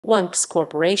Onex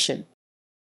Corporation.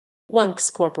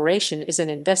 Onex Corporation is an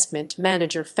investment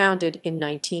manager founded in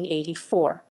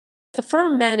 1984. The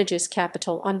firm manages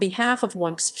capital on behalf of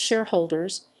Onex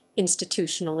shareholders,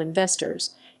 institutional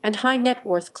investors, and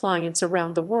high-net-worth clients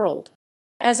around the world.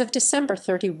 As of December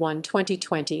 31,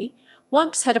 2020,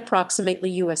 Onex had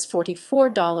approximately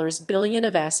 $44 billion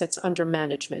of assets under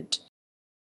management.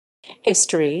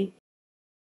 History.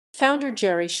 Founder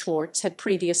Jerry Schwartz had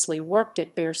previously worked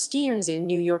at Bear Stearns in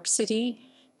New York City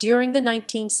during the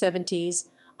 1970s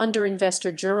under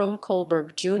investor Jerome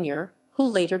Kohlberg Jr., who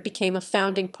later became a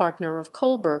founding partner of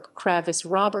Kohlberg Kravis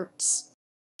Roberts.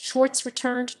 Schwartz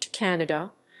returned to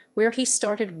Canada, where he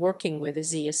started working with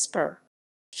Aziz Spur.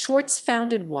 Schwartz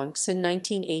founded Onex in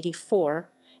 1984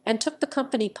 and took the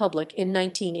company public in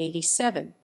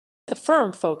 1987. The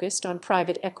firm focused on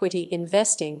private equity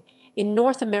investing in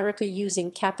North America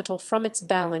using capital from its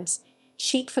balance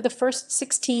sheet for the first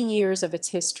 16 years of its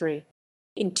history.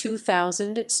 In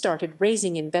 2000, it started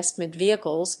raising investment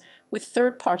vehicles with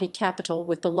third-party capital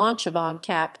with the launch of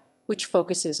OnCap, which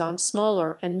focuses on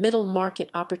smaller and middle-market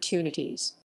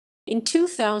opportunities. In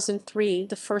 2003,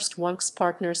 the first Onex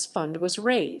Partners Fund was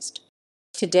raised.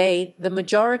 Today, the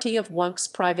majority of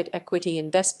Onex private equity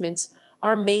investments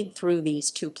are made through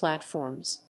these two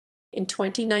platforms. In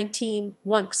 2019,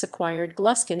 Onex acquired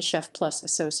Gluskin Sheff Plus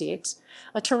Associates,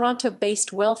 a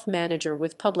Toronto-based wealth manager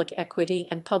with public equity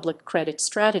and public credit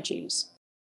strategies.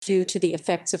 Due to the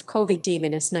effects of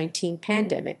COVID-19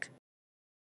 pandemic.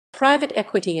 Private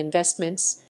equity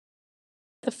investments.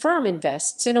 The firm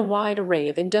invests in a wide array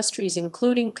of industries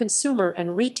including consumer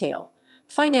and retail,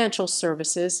 financial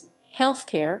services,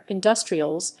 healthcare,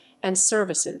 industrials, and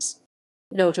services.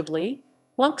 Notably,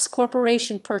 Onex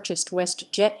Corporation purchased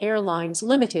WestJet Airlines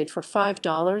Limited for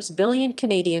 $5 billion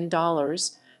Canadian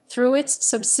dollars through its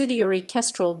subsidiary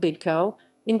Kestrel Bidco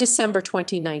in December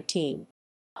 2019.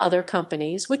 Other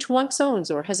companies which Onex owns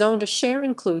or has owned a share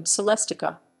include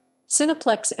Celestica,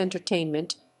 Cineplex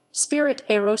Entertainment, Spirit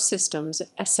Aerosystems,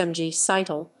 SMG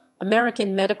Cytal,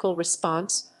 American Medical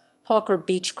Response, Hawker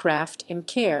Beechcraft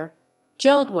Care,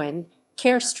 Geldwen,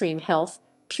 Carestream Health,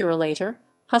 Purelator,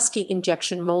 Husky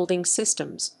Injection Molding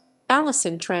Systems,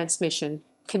 Allison Transmission,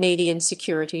 Canadian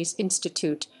Securities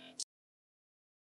Institute,